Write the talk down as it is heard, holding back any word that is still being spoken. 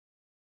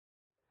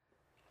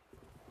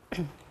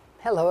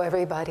Hello,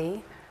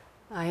 everybody.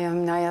 I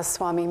am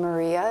Nayaswami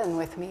Maria, and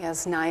with me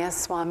is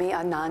Nayaswami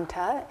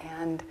Ananta,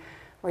 and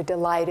we're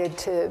delighted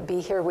to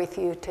be here with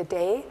you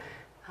today,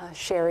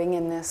 sharing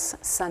in this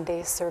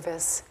Sunday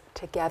service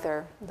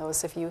together,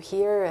 those of you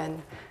here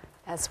and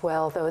as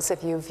well those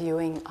of you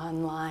viewing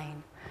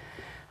online.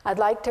 I'd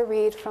like to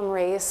read from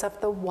Rays of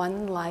the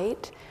One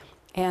Light,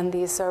 and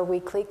these are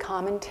weekly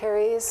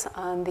commentaries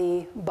on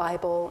the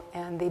Bible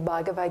and the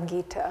Bhagavad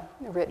Gita,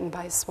 written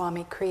by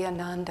Swami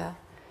Kriyananda.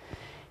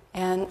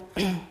 And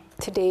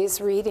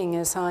today's reading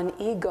is on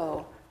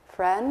ego,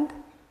 friend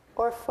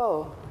or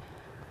foe.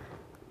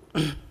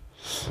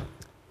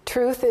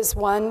 Truth is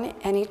one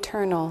and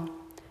eternal.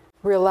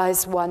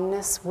 Realize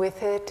oneness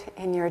with it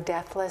in your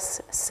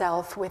deathless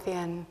self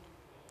within.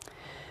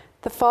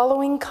 The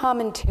following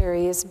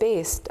commentary is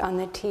based on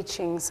the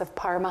teachings of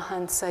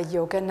Paramahansa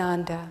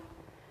Yogananda.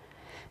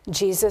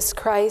 Jesus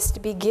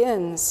Christ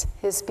begins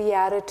his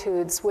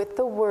Beatitudes with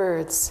the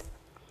words,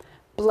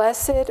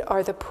 "Blessed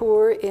are the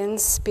poor in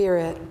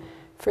spirit,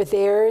 for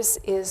theirs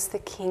is the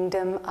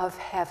kingdom of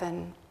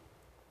heaven."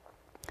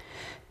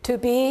 To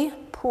be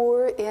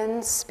poor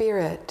in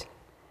spirit,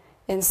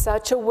 in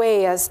such a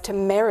way as to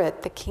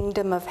merit the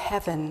kingdom of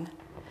heaven,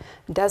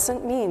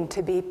 doesn't mean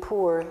to be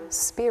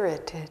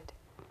poor-spirited.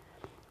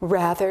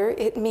 Rather,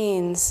 it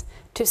means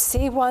to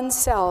see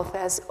oneself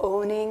as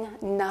owning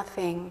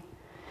nothing,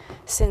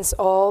 since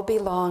all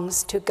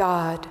belongs to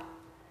God,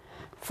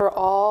 for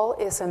all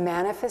is a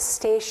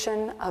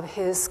manifestation of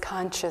his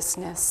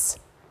consciousness.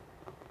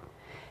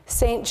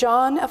 St.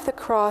 John of the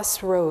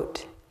Cross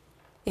wrote,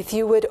 "If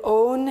you would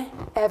own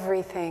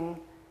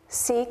everything,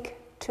 seek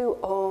to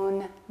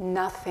own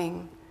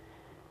nothing.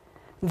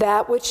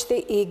 That which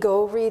the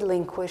ego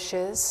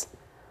relinquishes,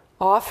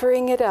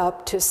 offering it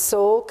up to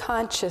soul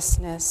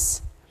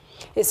consciousness,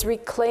 is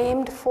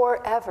reclaimed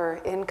forever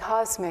in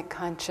cosmic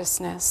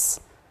consciousness.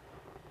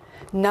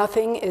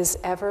 Nothing is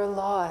ever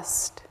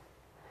lost."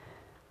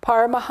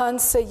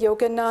 Paramahansa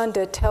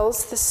Yogananda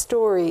tells the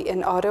story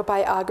in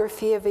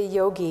Autobiography of a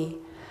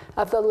Yogi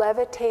of the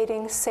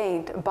levitating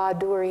saint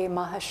Baduri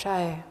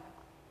Mahashaya.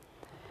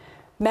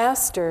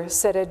 "Master,"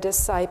 said a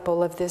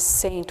disciple of this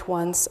saint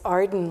once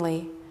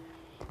ardently,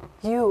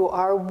 "you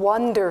are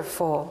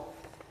wonderful.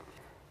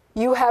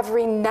 You have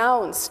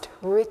renounced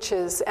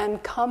riches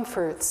and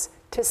comforts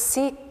to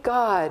seek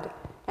God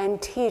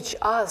and teach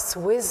us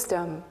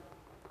wisdom."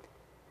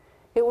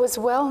 It was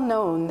well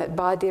known that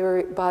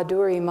Baduri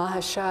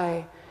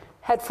Mahashaya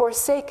had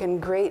forsaken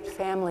great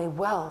family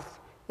wealth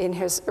in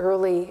his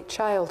early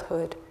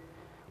childhood,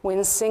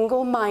 when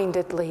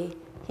single-mindedly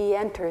he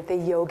entered the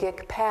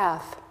yogic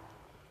path.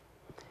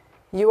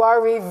 "You are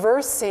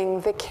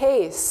reversing the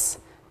case,"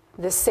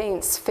 the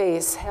saint's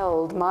face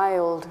held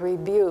mild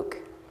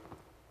rebuke.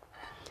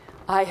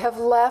 "I have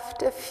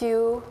left a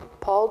few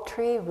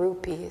paltry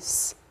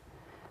rupees,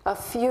 a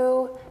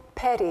few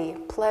petty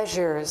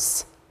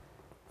pleasures,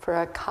 for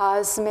a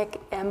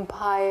cosmic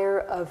empire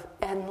of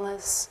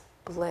endless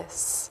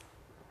bliss.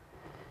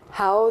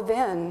 How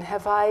then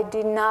have I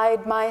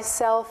denied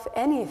myself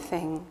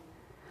anything?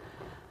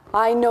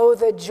 I know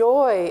the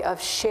joy of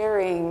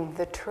sharing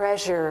the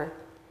treasure.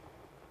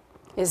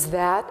 Is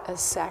that a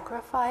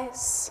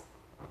sacrifice?"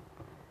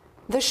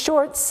 The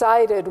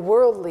short-sighted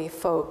worldly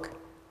folk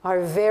are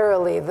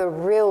verily the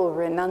real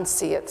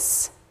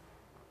renunciates.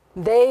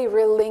 They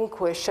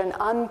relinquish an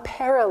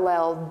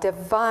unparalleled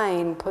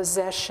divine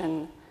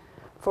possession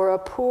for a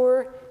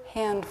poor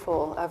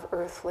handful of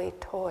earthly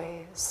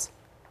toys.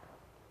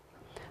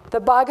 The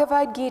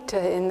Bhagavad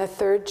Gita in the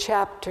 3rd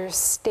chapter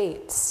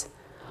states,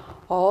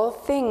 "All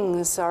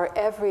things are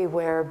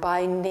everywhere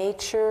by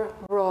nature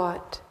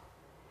wrought,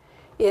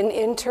 in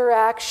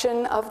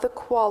interaction of the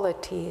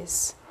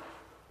qualities.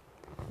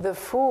 The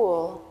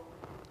fool,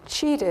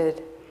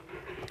 cheated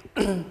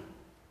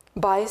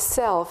by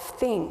self,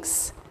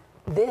 thinks,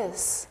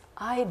 'This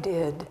I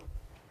did,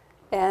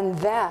 and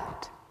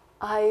that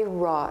I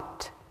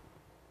wrought.'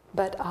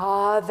 But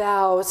ah,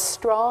 thou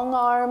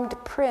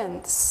strong-armed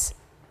prince,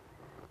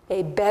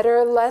 a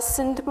better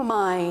lessoned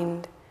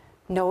mind,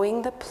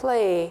 knowing the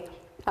play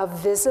of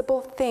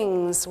visible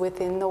things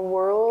within the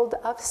world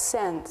of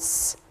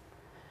sense,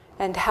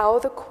 and how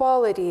the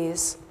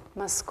qualities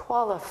must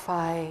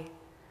qualify,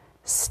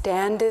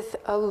 standeth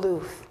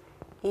aloof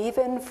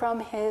even from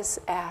his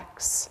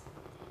acts.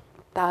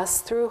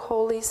 Thus, through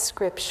Holy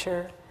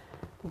Scripture,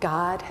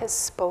 God has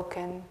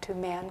spoken to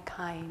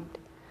mankind."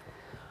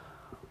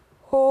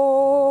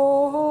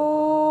 Om, Om,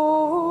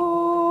 Om.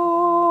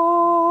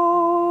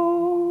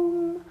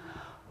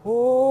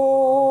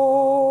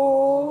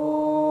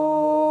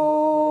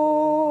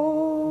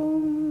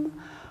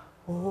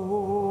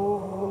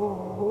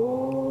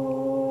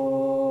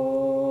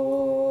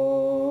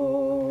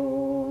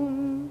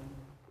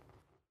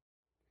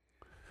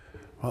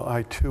 Well,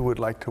 I too would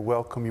like to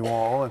welcome you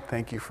all and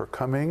thank you for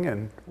coming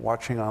and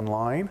watching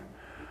online.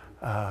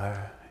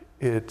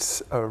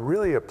 It's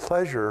really a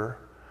pleasure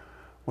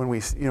when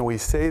we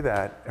say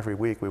that every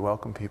week, we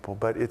welcome people,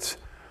 but it's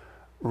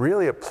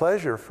really a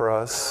pleasure for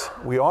us.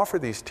 We offer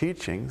these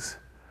teachings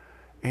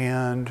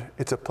and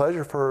it's a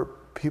pleasure for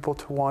people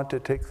to want to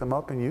take them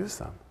up and use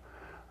them.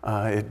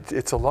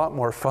 It's a lot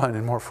more fun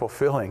and more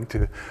fulfilling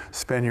to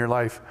spend your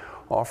life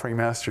offering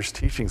Master's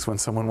teachings when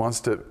someone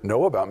wants to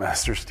know about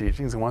Master's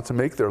teachings and wants to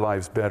make their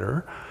lives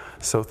better.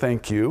 So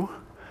thank you.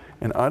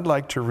 And I'd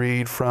like to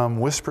read from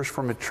Whispers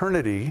from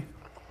Eternity.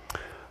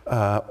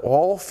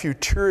 All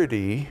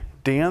futurity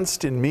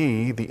danced in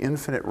me the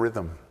infinite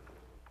rhythm.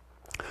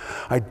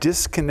 I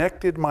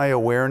disconnected my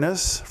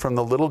awareness from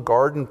the little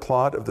garden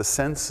plot of the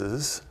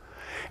senses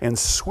and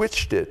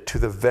switched it to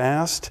the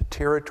vast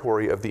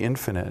territory of the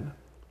infinite.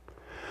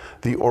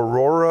 The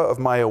aurora of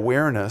my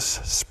awareness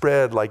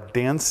spread like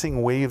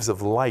dancing waves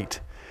of light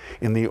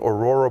in the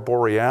aurora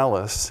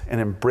borealis and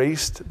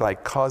embraced thy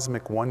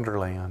cosmic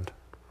wonderland.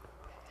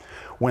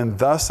 When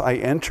thus I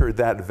entered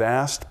that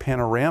vast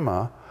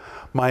panorama,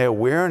 my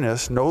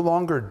awareness no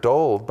longer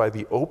dulled by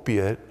the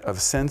opiate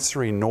of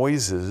sensory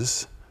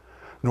noises,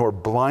 nor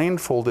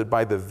blindfolded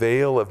by the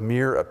veil of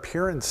mere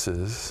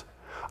appearances,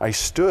 I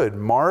stood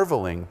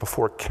marveling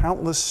before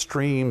countless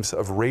streams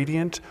of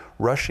radiant,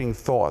 rushing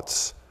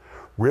thoughts,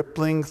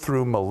 rippling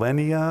through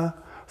millennia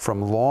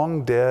from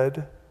long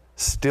dead,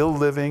 still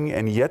living,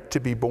 and yet to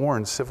be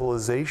born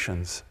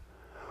civilizations.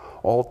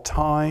 All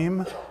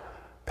time,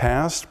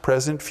 past,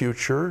 present,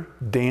 future,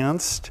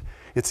 danced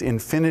its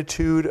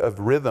infinitude of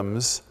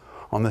rhythms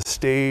on the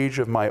stage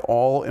of my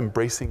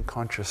all-embracing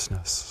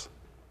consciousness.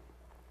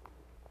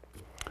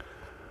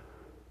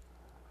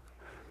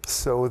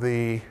 So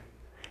the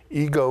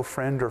ego,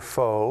 friend or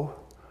foe,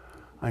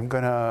 I'm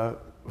going to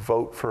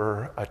vote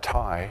for a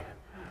tie.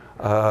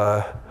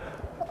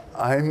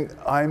 I'm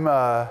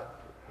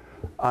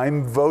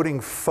voting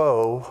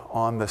foe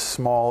on the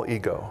small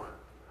ego.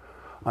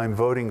 I'm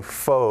voting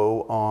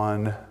foe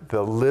on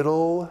the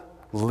little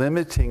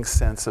limiting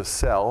sense of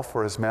self,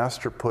 or as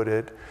Master put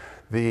it,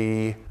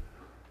 the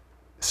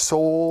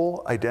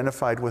soul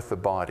identified with the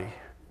body.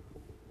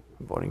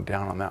 I'm voting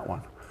down on that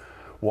one.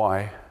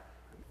 Why?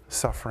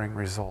 Suffering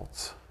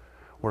results.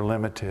 We're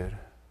limited.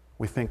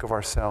 We think of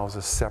ourselves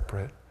as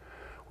separate.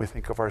 We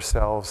think of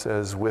ourselves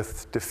as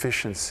with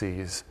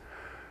deficiencies,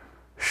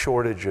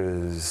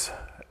 shortages,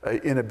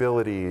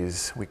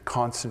 inabilities. We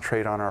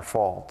concentrate on our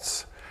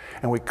faults.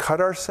 And we cut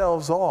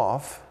ourselves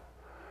off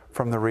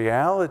from the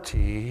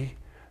reality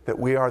that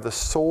we are the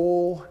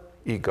soul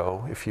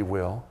ego, if you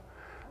will.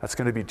 That's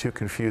going to be too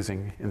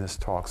confusing in this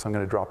talk, so I'm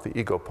going to drop the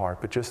ego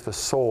part, but just the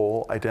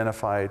soul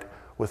identified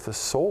with the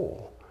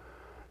soul.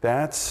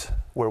 That's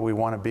where we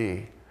want to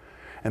be.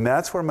 And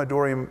that's where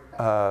Bhaduri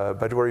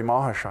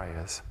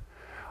Mahashaya is.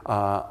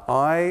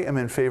 I am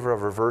in favor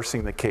of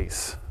reversing the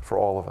case for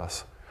all of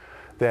us.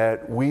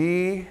 That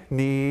we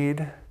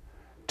need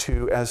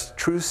to, as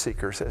truth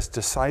seekers, as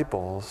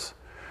disciples,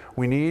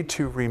 we need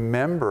to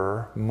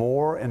remember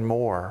more and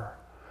more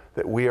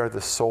that we are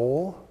the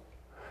soul,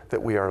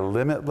 that we are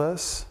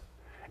limitless,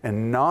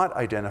 and not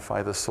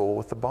identify the soul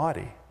with the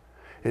body.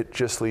 It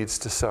just leads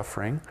to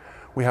suffering.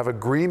 We have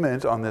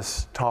agreement on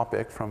this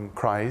topic from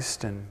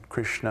Christ and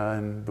Krishna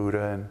and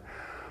Buddha and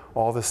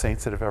all the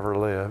saints that have ever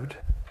lived.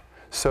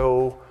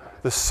 So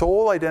the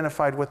soul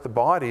identified with the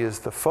body is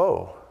the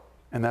foe,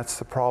 and that's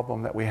the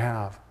problem that we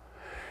have.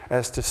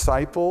 As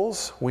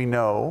disciples, we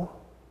know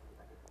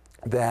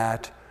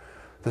that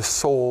the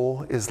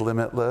soul is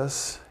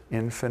limitless,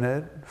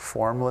 infinite,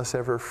 formless,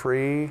 ever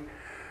free,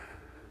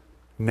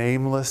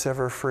 nameless,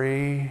 ever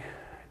free,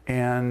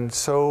 and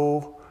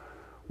so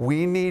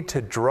we need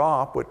to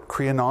drop what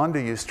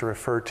Kriyananda used to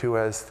refer to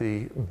as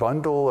the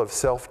bundle of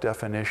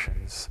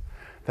self-definitions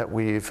that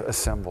we've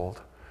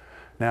assembled.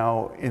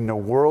 Now, in a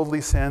worldly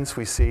sense,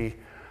 we see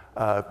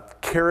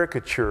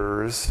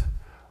caricatures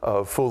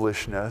of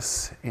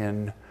foolishness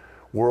in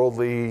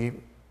worldly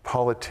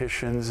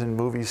politicians and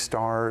movie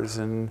stars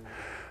and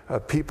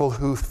people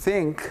who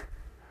think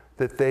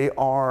that they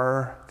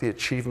are the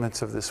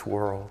achievements of this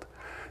world.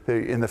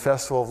 In the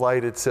Festival of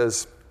Light, it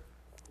says,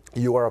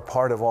 you are a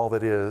part of all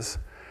that is.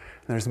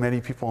 And there's many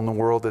people in the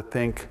world that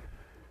think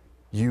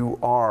you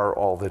are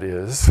all that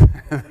is.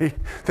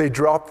 They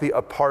drop the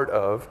a part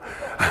of.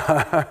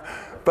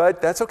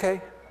 But that's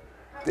okay.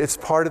 It's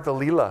part of the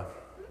Leela.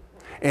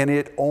 And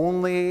it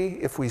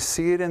only, if we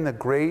see it in the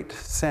great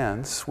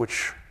sense,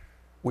 which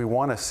we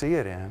want to see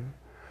it in,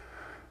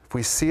 if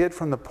we see it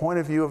from the point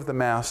of view of the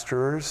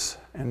masters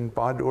and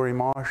Bhaduri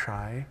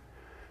Mahashaya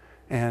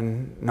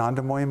and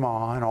Nandamoy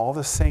Ma and all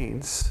the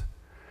saints,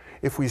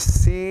 if we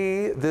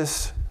see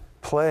this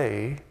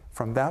play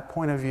from that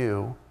point of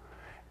view,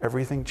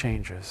 everything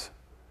changes.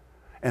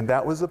 And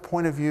that was the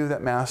point of view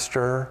that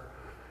Master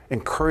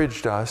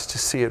encouraged us to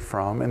see it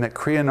from, and that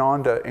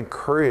Kriyananda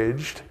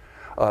encouraged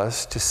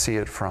us to see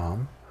it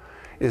from,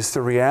 is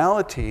the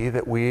reality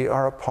that we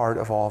are a part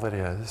of all that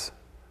is.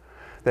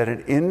 That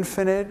an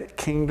infinite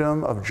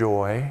kingdom of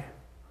joy,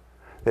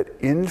 that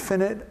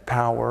infinite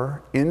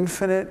power,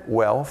 infinite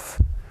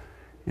wealth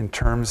in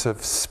terms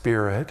of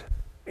spirit,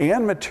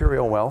 and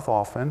material wealth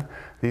often,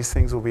 these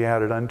things will be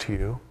added unto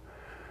you,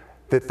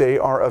 that they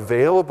are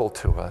available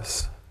to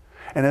us.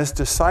 And as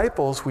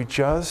disciples, we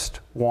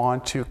just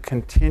want to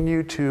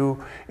continue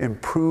to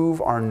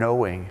improve our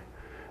knowing,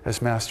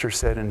 as Master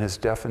said in his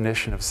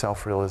definition of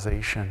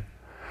self-realization.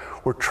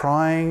 We're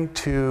trying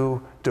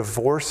to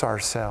divorce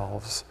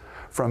ourselves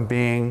from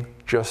being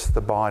just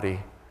the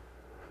body,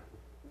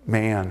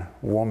 man,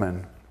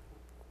 woman,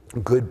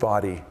 good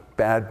body,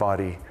 bad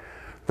body,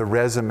 the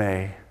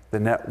resume, the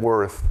net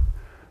worth,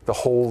 the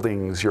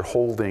holdings,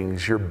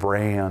 your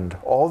brand,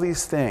 all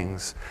these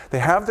things. They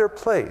have their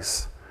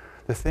place.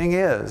 The thing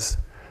is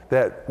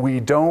that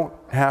we don't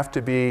have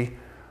to be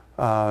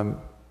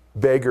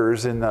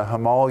beggars in the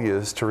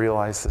Himalayas to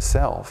realize the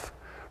self.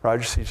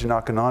 Rajarsi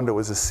Janakananda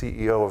was a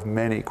CEO of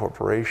many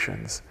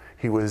corporations.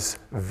 He was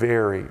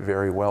very,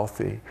 very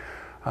wealthy.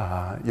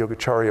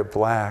 Yogacharya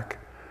Black,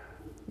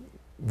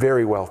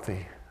 very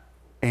wealthy.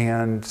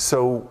 And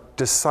so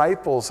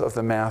disciples of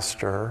the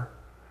Master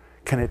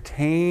can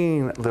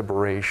attain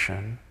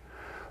liberation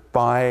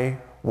by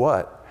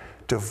what?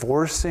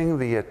 Divorcing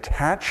the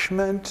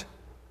attachment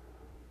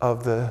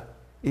of the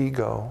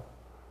ego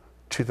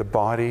to the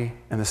body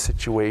and the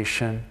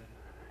situation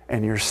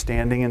and your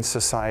standing in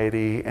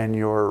society and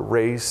your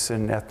race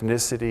and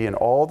ethnicity and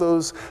all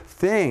those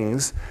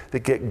things that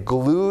get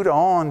glued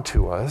on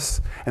to us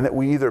and that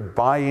we either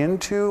buy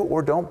into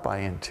or don't buy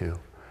into.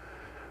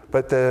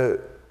 But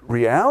the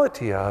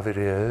reality of it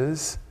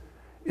is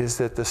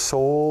that the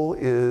soul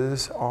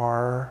is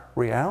our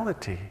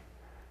reality.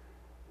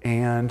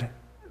 And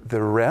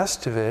the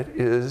rest of it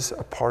is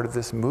a part of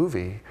this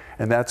movie.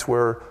 And that's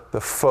where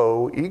the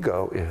faux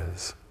ego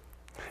is.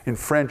 In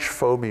French,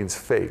 faux means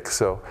fake,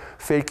 so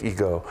fake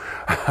ego.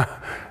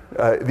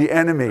 The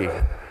enemy.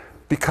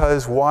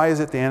 Because why is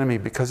it the enemy?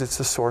 Because it's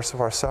the source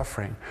of our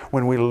suffering.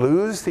 When we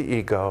lose the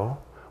ego,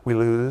 we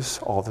lose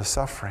all the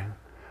suffering.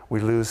 We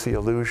lose the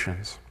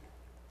illusions.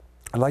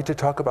 I'd like to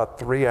talk about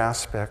 3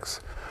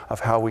 aspects of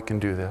how we can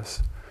do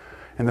this.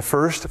 And the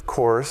first, of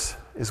course,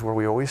 is where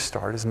we always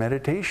start, is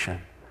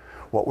meditation.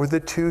 What were the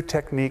 2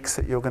 techniques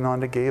that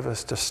Yogananda gave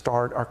us to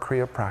start our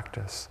Kriya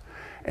practice?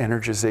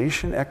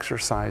 Energization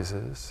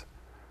exercises,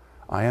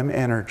 I am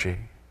energy,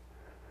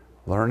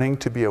 learning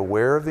to be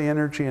aware of the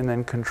energy and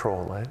then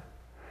control it,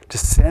 to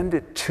send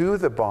it to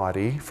the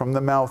body from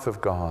the mouth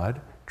of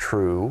God,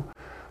 true,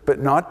 but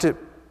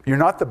you're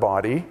not the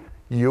body,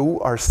 you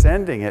are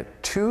sending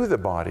it to the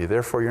body,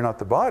 therefore you're not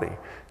the body,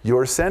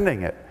 you're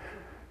sending it.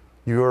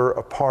 You're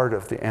a part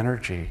of the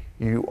energy,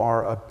 you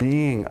are a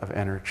being of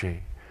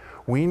energy.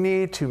 We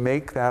need to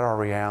make that our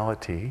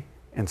reality.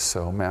 And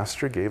so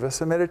Master gave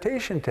us a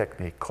meditation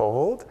technique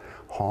called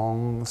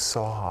Hong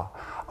Sa.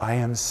 I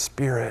am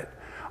spirit.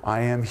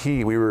 I am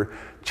he. We were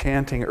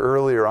chanting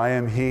earlier, I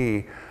am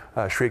he,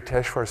 Sri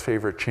Yukteswar's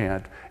favorite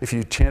chant. If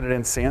you chant it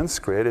in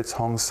Sanskrit, it's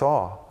Hong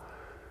Sa.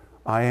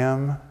 I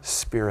am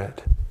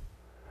spirit.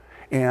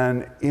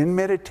 And in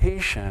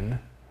meditation,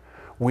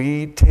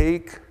 we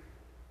take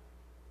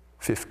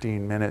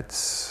 15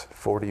 minutes,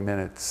 40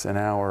 minutes, an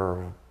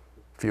hour, a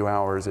few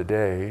hours a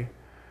day,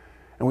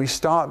 and we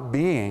stop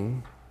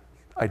being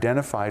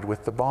identified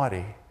with the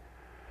body.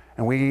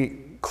 And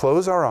we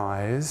close our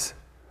eyes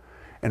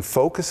and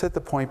focus at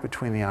the point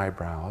between the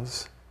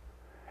eyebrows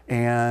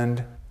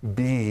and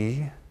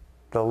be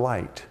the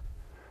light,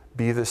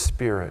 be the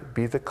spirit,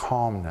 be the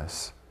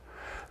calmness.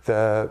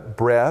 The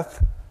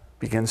breath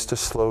begins to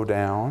slow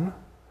down.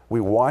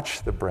 We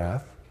watch the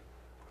breath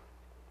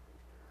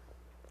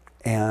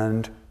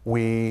and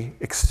we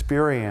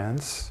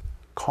experience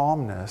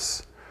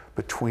calmness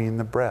between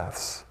the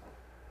breaths.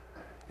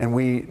 And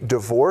we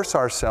divorce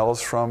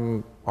ourselves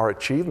from our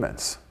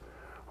achievements,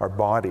 our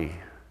body,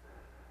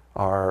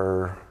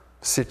 our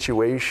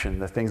situation,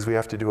 the things we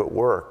have to do at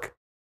work.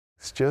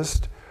 It's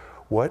just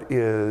what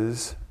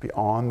is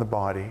beyond the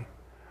body,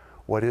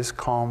 what is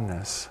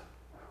calmness,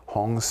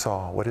 Hong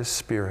Sa, what is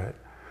spirit,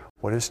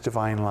 what is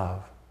divine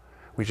love.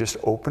 We just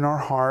open our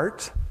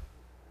heart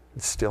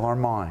and still our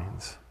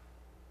minds.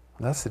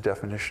 And that's the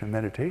definition of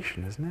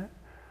meditation, isn't it?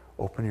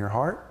 Open your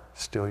heart,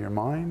 still your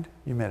mind,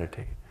 you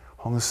meditate.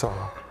 Hong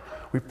Sa.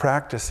 We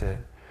practice it.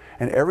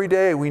 And every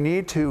day we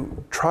need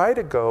to try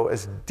to go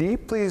as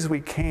deeply as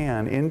we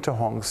can into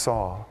Hong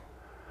Sa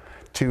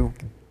to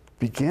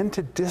begin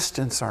to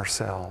distance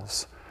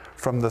ourselves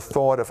from the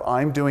thought of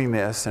I'm doing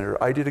this, or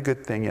I did a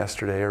good thing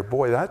yesterday, or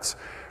boy, that's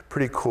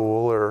pretty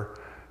cool, or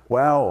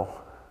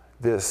wow,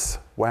 this,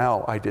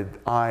 wow,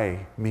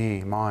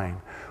 me,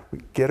 mine. We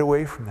get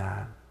away from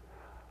that.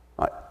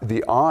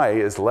 The I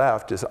is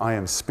left is I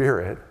am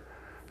spirit.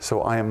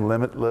 So I am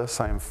limitless,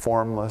 I am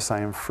formless,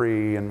 I am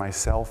free, and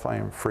myself I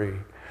am free.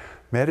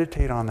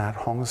 Meditate on that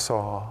Hong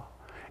Sa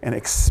and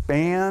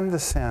expand the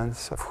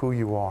sense of who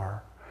you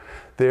are.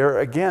 There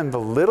again, the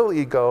little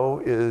ego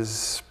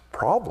is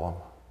problem,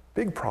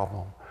 big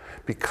problem,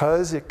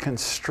 because it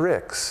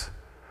constricts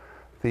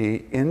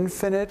the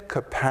infinite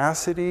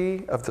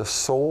capacity of the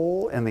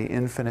soul and the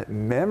infinite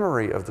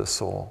memory of the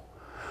soul.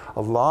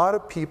 A lot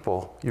of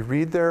people, you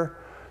read their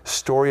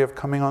story of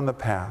coming on the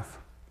path,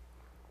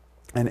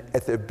 and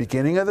at the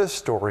beginning of the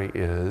story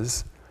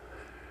is,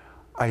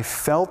 I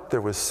felt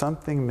there was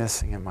something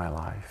missing in my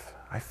life.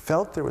 I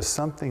felt there was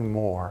something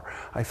more.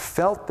 I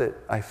felt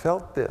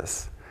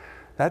this.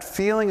 That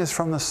feeling is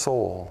from the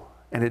soul,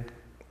 and it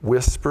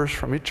whispers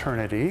from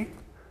eternity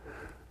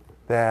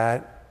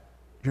that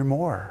you're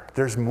more.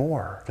 There's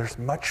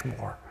much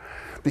more.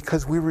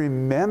 Because we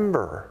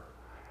remember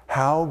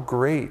how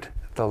great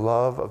the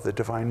love of the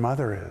Divine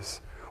Mother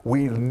is.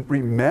 We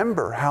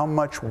remember how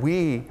much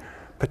we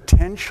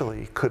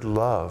potentially could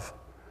love.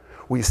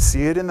 We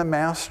see it in the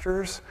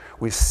Masters.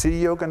 We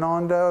see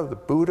Yogananda, the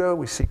Buddha.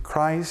 We see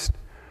Christ.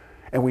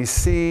 And we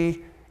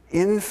see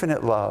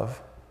infinite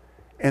love.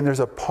 And there's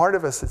a part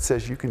of us that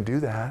says, you can do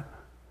that.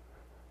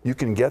 You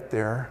can get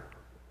there.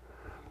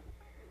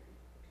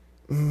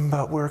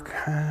 But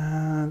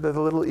the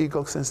little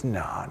ego says,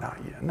 no,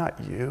 not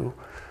you.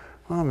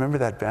 Oh, remember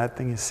that bad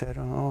thing you said?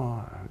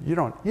 Oh, you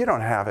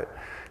don't have it.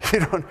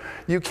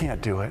 You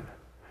can't do it.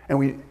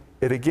 And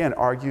it again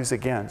argues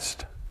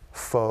against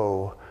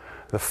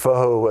the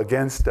foe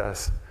against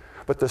us.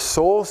 But the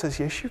soul says,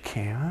 yes, you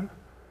can.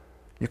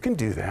 You can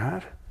do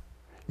that.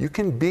 You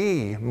can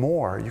be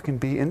more. You can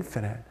be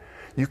infinite.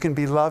 You can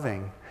be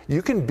loving.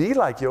 You can be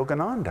like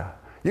Yogananda.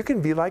 You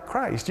can be like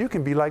Christ. You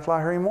can be like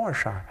Lahiri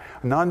Mahasaya,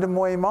 Nanda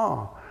Moyi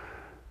Ma,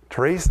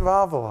 Teresa of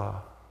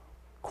Avila,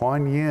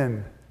 Kuan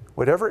Yin.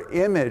 Whatever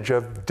image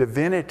of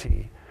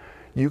divinity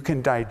you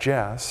can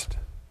digest,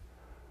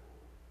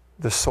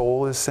 the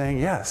soul is saying,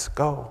 yes,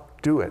 go,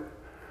 do it.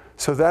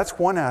 So that's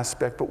one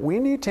aspect, but we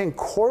need to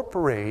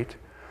incorporate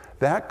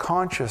that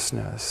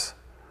consciousness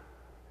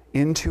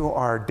into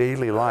our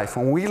daily life.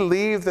 When we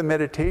leave the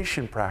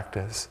meditation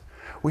practice,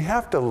 we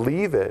have to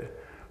leave it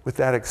with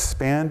that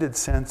expanded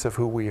sense of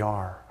who we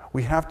are.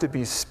 We have to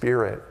be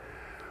spirit.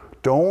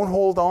 Don't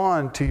hold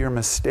on to your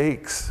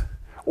mistakes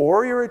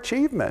or your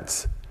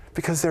achievements,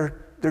 because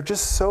they're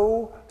just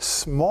so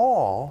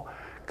small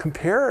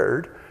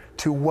compared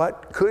to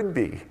what could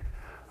be.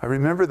 I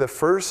remember the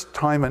first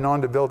time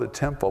Ananda built a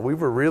temple, we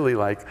were really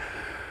like,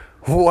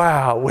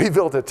 wow, we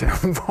built a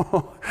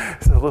temple.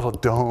 It's a little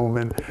dome,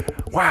 and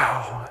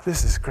wow,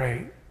 this is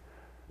great.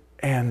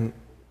 And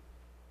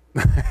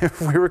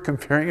if we were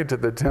comparing it to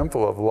the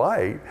Temple of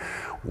Light,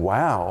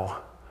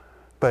 wow.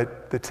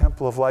 But the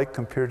Temple of Light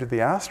compared to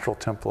the astral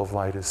Temple of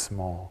Light is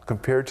small,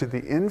 compared to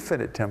the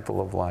infinite Temple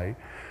of Light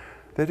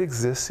that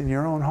exists in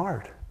your own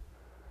heart.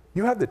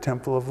 You have the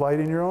Temple of Light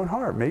in your own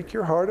heart. Make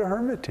your heart a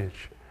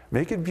hermitage.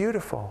 Make it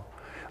beautiful.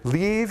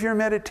 Leave your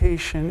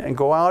meditation and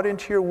go out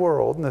into your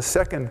world. And the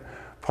second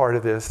part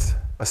of this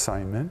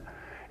assignment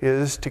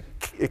is to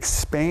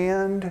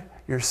expand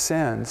your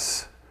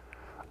sense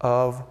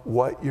of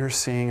what you're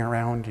seeing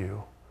around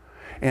you.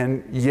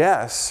 And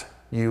yes,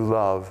 you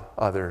love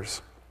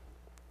others.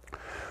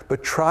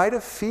 But try to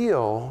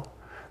feel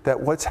that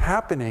what's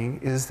happening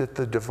is that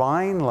the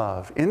divine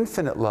love,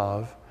 infinite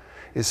love,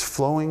 is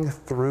flowing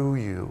through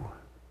you.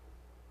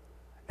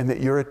 And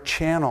that you're a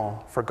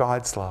channel for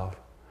God's love.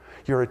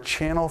 You're a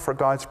channel for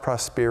God's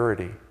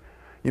prosperity.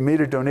 You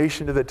made a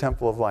donation to the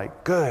Temple of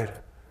Light. Good.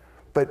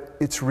 But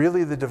it's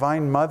really the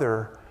Divine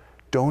Mother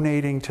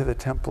donating to the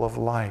Temple of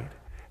Light,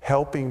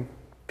 helping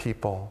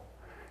people,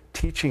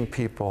 teaching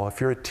people. If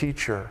you're a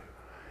teacher,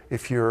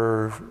 if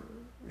you're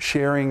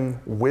sharing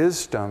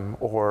wisdom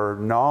or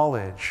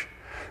knowledge,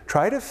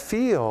 try to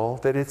feel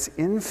that it's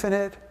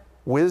infinite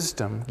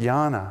wisdom,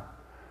 jnana,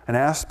 an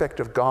aspect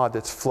of God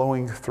that's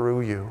flowing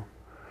through you.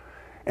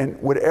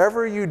 And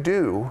whatever you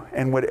do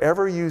and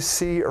whatever you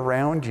see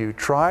around you,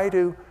 try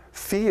to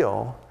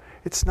feel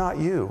it's not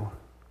you.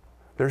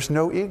 There's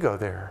no ego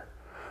there.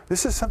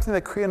 This is something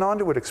that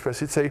Kriyananda would express.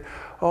 He'd say,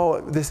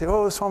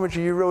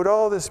 Swamiji, you wrote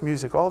all this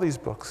music, all these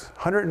books,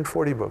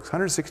 140 books,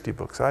 160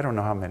 books, I don't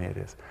know how many it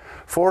is,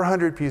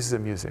 400 pieces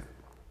of music.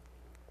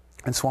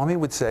 And Swami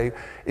would say,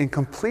 in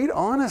complete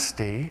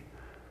honesty,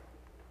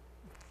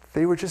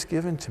 they were just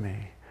given to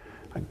me.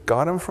 I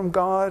got them from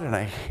God and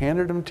I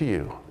handed them to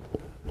you.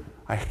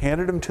 I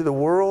handed them to the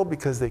world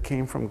because they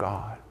came from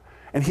God.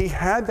 And he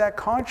had that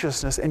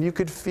consciousness and you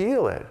could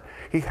feel it.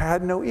 He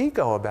had no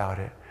ego about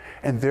it.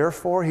 And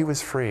therefore he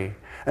was free.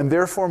 And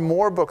therefore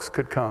more books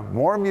could come,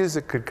 more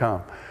music could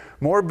come,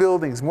 more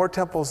buildings, more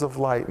temples of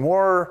light,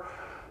 more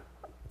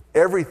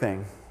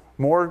everything,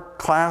 more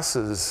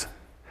classes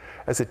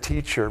as a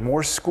teacher,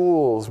 more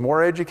schools,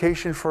 more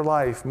education for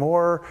life,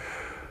 more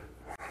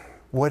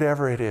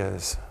whatever it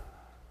is,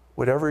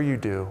 whatever you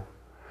do.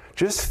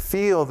 Just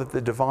feel that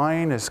the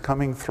divine is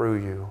coming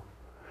through you.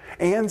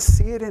 And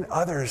see it in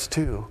others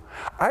too.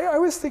 I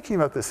was thinking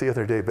about this the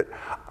other day, but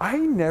I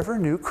never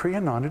knew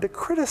Kriyananda to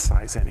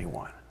criticize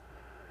anyone.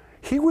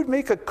 He would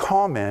make a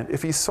comment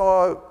if he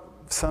saw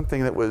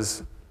something that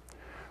was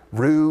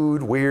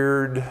rude,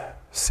 weird,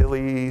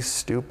 silly,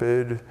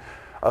 stupid,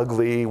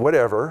 ugly,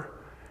 whatever.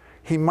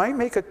 He might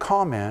make a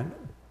comment,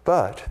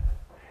 but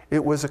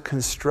it was a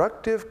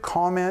constructive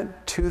comment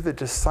to the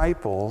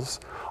disciples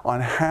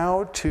on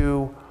how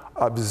to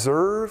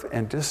observe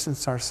and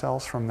distance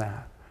ourselves from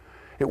that.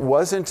 It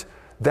wasn't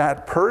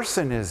that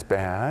person is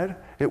bad.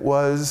 It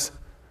was,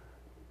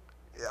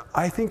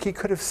 I think he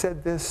could have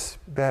said this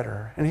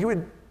better. And he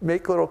would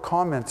make little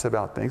comments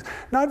about things.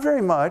 Not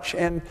very much,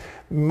 and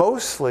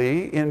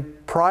mostly in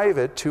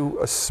private to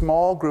a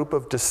small group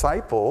of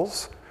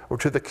disciples or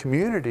to the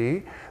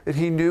community that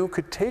he knew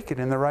could take it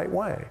in the right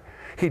way.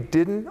 He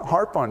didn't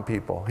harp on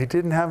people. He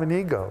didn't have an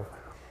ego.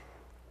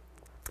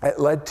 It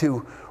led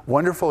to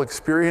wonderful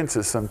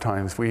experiences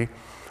sometimes. We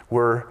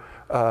were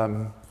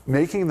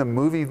making the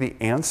movie The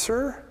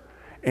Answer,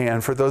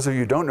 and for those of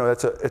you who don't know,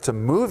 it's a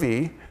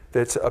movie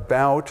that's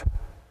about,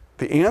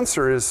 the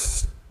answer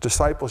is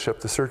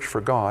discipleship, the search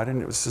for God,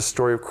 and it was the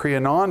story of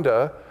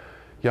Kriyananda,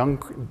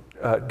 young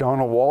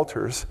Donald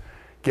Walters,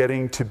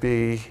 getting to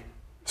be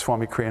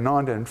Swami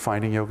Kriyananda and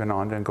finding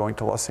Yogananda and going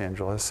to Los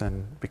Angeles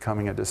and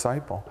becoming a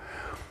disciple.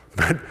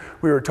 But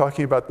we were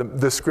talking about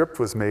the script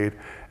was made,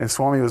 and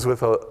Swami was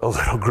with a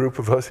little group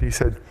of us. He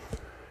said,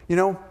 you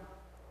know,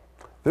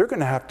 they're going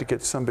to have to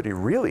get somebody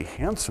really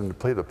handsome to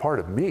play the part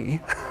of me.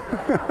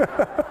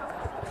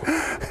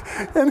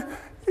 And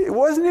it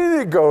wasn't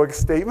an egoic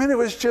statement. It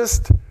was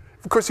just,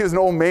 of course, he was an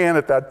old man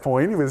at that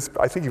point.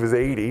 I think he was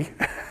 80. He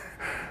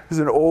was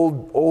an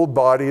old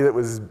body that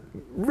was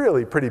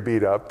really pretty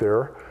beat up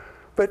there.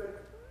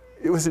 But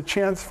it was a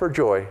chance for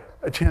joy,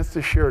 a chance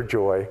to share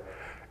joy,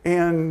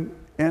 and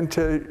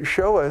to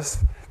show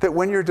us that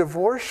when you're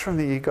divorced from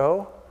the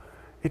ego,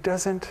 it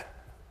doesn't,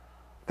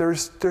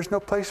 there's no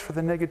place for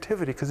the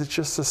negativity because it's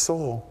just the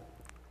soul.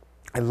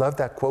 I love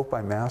that quote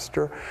by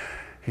Master.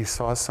 He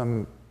saw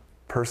some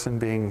person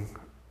being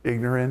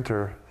ignorant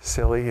or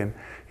silly, and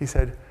he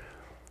said,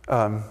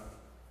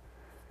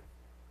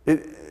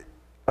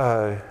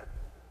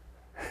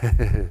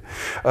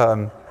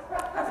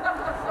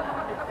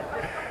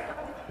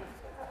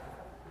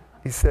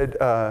 he said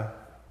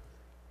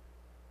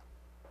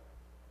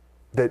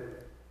that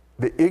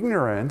the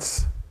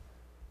ignorance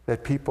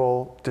that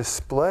people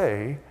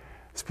display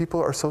is people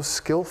are so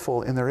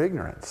skillful in their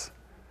ignorance.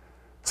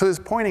 So he's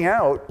pointing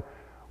out,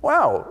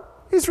 wow,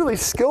 he's really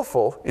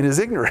skillful in his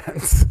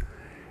ignorance.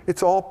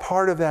 It's all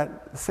part of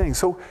that thing.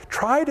 So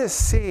try to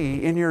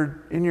see in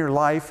your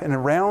life and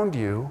around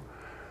you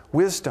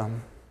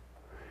wisdom,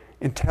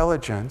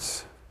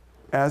 intelligence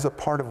as a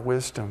part of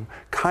wisdom,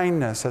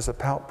 kindness as a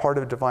part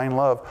of divine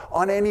love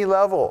on any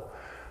level.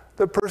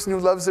 The person who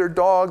loves their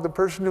dog, the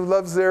person who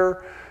loves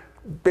their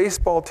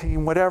baseball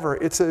team, whatever.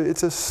 It's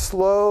a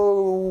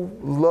slow,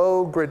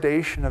 low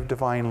gradation of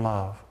divine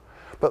love.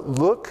 But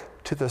look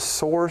to the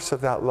source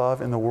of that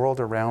love in the world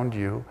around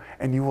you,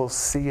 and you will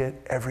see it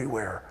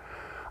everywhere.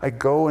 I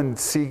go and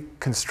see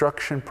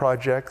construction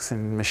projects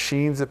and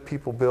machines that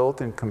people built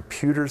and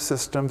computer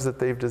systems that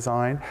they've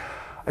designed.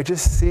 I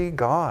just see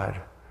God.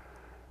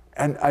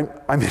 And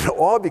I'm in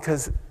awe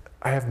because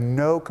I have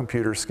no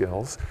computer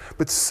skills,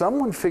 but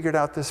someone figured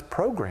out this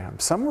program.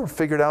 Someone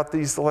figured out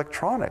these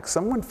electronics.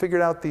 Someone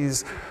figured out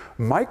these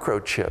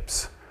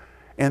microchips,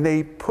 and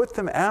they put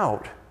them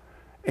out,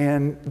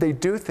 and they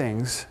do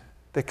things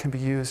that can be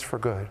used for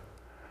good.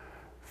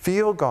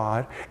 Feel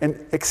God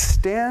and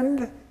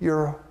extend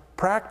your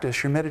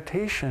practice, your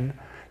meditation,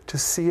 to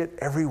see it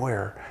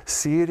everywhere.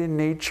 See it in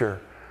nature.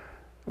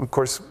 Of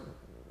course,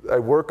 I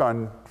work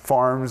on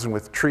farms and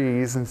with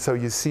trees, and so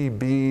you see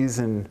bees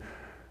and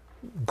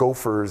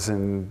gophers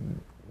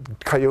and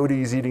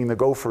coyotes eating the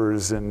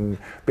gophers and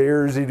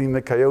bears eating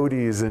the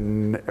coyotes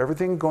and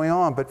everything going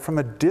on. But from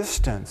a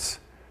distance,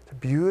 it's a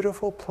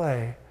beautiful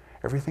play.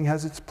 Everything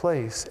has its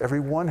place.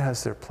 Everyone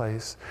has their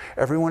place.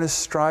 Everyone is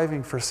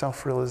striving for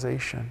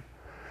self-realization.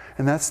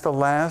 And that's the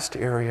last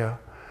area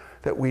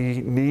that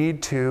we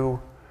need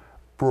to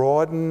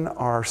broaden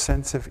our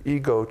sense of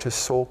ego to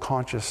soul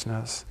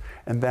consciousness.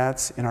 And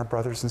that's in our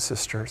brothers and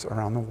sisters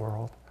around the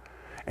world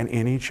and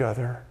in each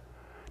other.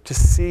 To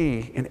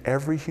see in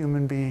every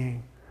human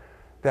being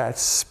that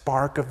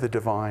spark of the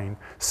divine.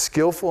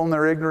 Skillful in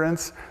their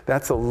ignorance,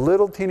 that's a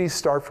little teeny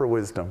start for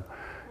wisdom.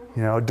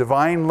 You know,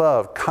 divine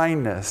love,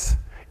 kindness,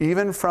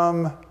 even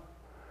from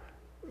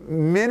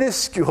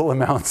minuscule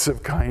amounts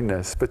of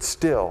kindness, but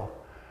still,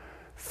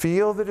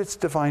 feel that it's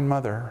Divine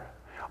Mother.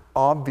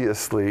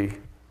 Obviously,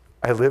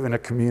 I live in a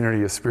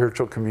community, a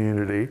spiritual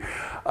community.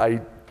 I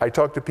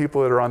talk to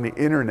people that are on the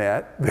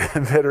internet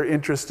that are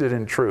interested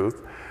in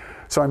truth.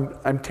 So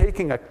I'm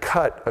taking a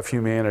cut of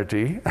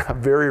humanity, a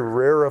very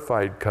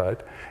rarefied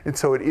cut, and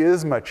so it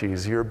is much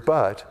easier,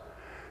 but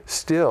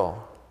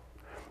still,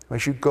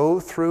 as you go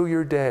through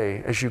your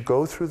day, as you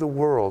go through the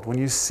world, when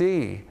you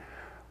see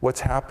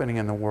what's happening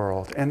in the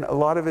world, and a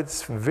lot of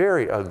it's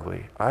very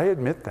ugly, I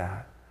admit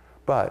that,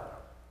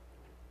 but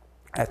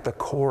at the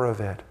core of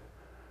it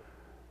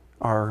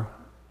are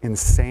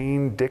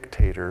insane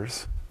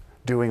dictators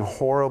doing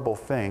horrible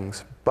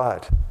things,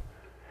 but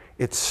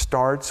it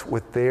starts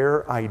with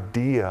their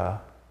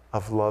idea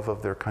of love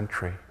of their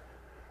country.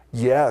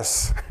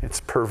 Yes, it's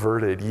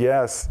perverted.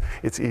 Yes,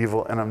 it's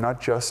evil, and I'm not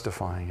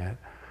justifying it.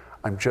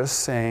 I'm just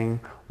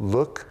saying,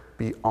 look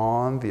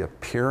beyond the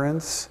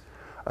appearance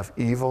of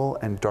evil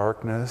and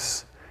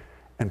darkness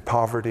and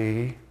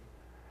poverty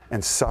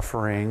and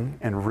suffering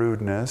and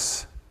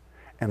rudeness,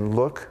 and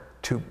look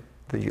to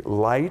the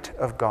light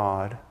of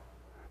God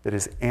that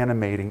is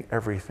animating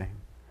everything.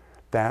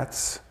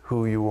 That's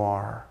who you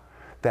are.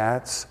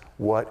 That's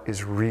what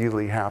is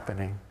really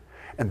happening.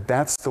 And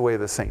that's the way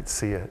the saints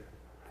see it.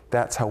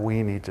 That's how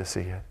we need to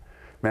see it.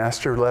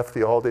 Master left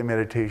the all-day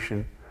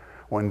meditation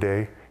one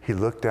day. He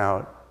looked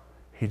out.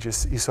 He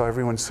saw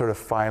everyone sort of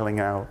filing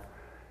out.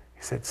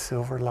 He said,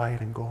 silver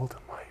light and golden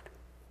light.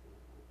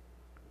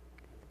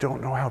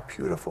 Don't know how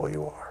beautiful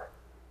you are.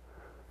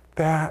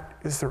 That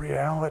is the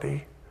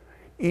reality.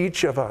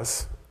 Each of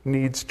us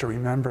needs to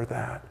remember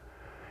that.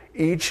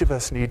 Each of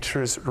us needs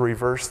to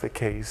reverse the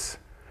case.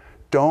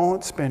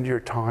 Don't spend your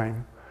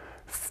time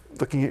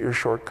looking at your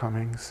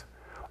shortcomings.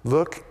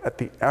 Look at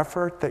the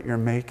effort that you're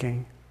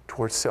making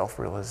towards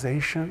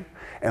self-realization,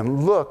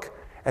 and look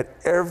at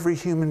every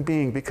human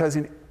being, because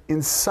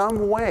in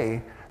some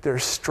way they're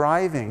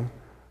striving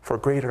for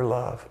greater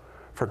love,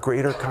 for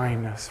greater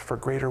kindness, for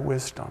greater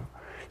wisdom.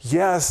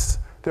 Yes,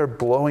 they're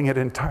blowing it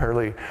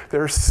entirely.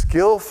 They're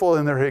skillful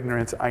in their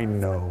ignorance, I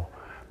know.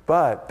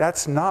 But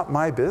that's not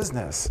my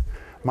business.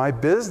 My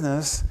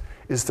business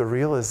is the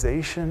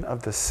realization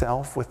of the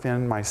self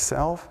within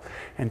myself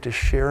and to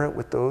share it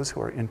with those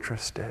who are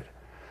interested.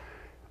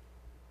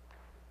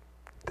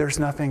 There's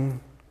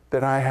nothing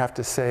that I have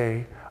to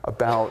say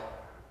about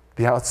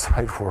the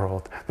outside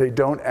world. They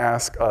don't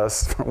ask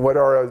us what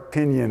our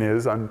opinion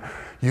is on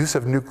use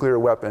of nuclear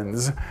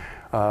weapons.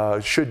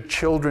 Should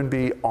children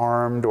be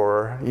armed,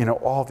 or,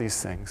 all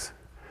these things.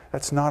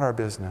 That's not our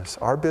business.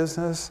 Our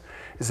business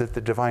is that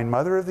the Divine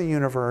Mother of the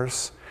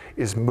universe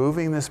is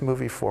moving this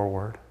movie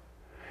forward,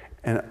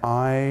 and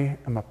I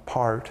am a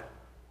part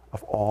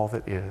of all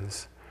that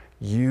is.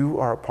 You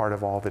are a part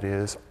of all that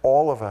is.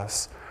 All of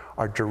us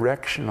are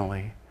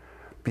directionally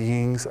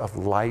beings of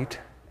light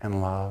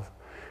and love.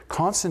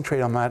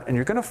 Concentrate on that, and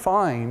you're going to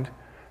find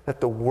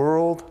that the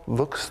world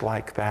looks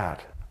like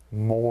that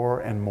more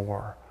and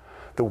more.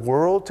 The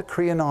world to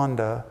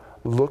Kriyananda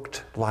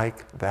looked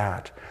like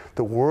that.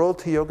 The world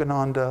to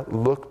Yogananda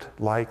looked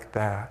like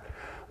that.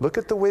 Look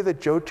at the way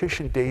that Jyotish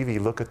and Devi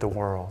look at the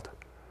world.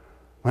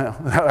 Well,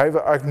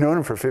 I've known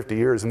them for 50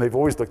 years, and they've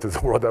always looked at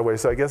the world that way,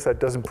 so I guess that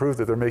doesn't prove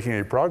that they're making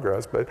any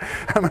progress, but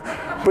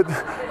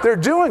they're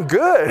doing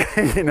good,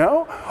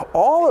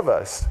 All of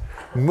us,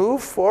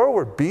 move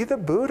forward, be the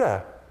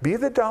Buddha, be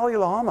the Dalai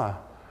Lama,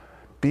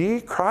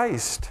 be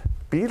Christ,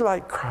 be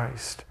like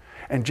Christ,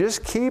 and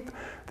just keep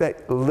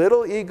that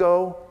little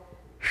ego,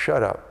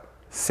 shut up,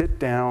 sit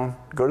down,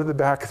 go to the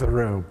back of the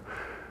room.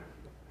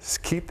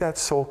 Just keep that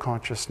soul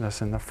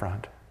consciousness in the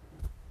front.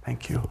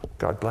 Thank you.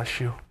 God bless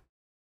you.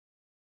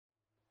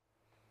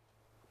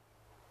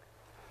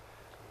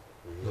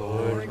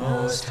 Lord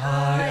Most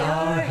High,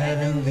 our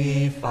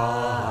Heavenly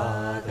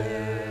Father,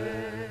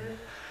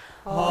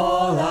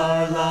 all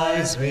our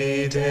lives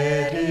we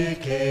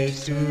dedicate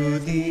to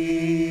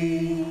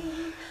Thee.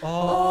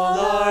 All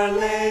our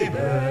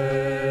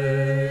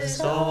labors,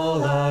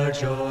 all our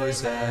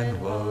joys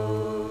and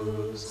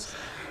woes,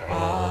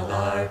 all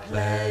our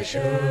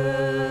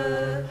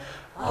pleasure,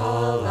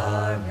 all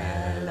our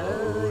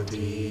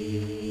melody.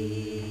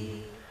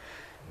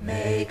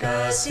 Make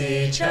us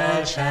each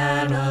a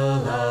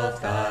channel of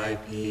Thy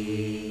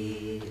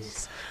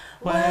peace.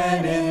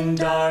 When in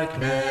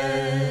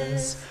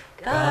darkness,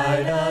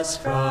 guide us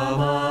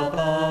from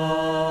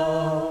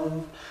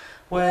above.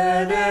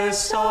 Where there's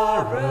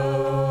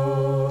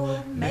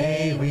sorrow,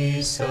 may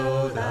we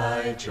sow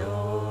Thy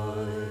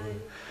joy.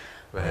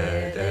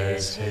 Where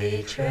there's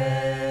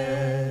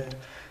hatred,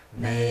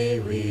 may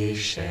we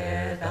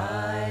share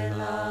Thy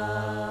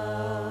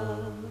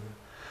love.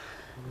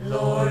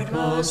 Lord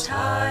Most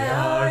High,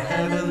 our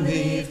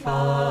Heavenly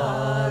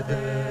Father,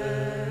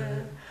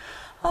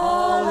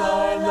 all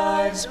our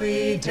lives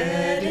we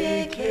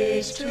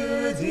dedicate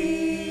to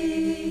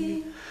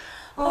Thee.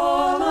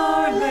 All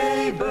our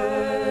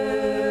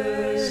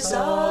labors,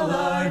 all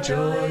our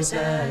joys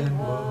and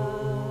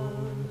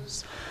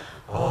woes,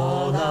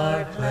 all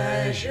our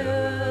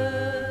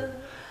pleasure,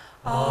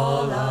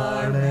 all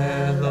our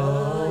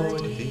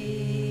melody.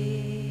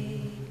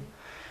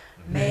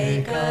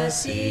 Make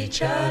us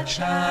each a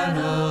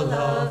channel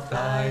of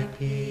Thy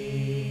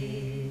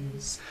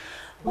peace.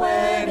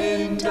 When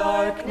in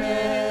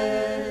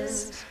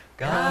darkness,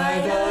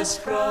 guide us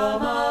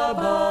from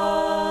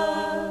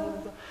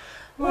above.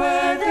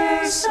 Where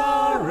there's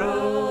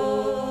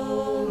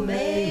sorrow,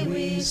 may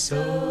we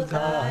sow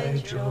Thy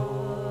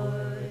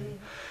joy.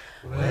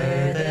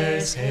 Where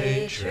there's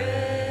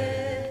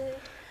hatred,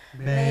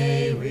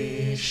 may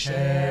we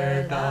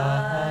share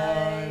Thy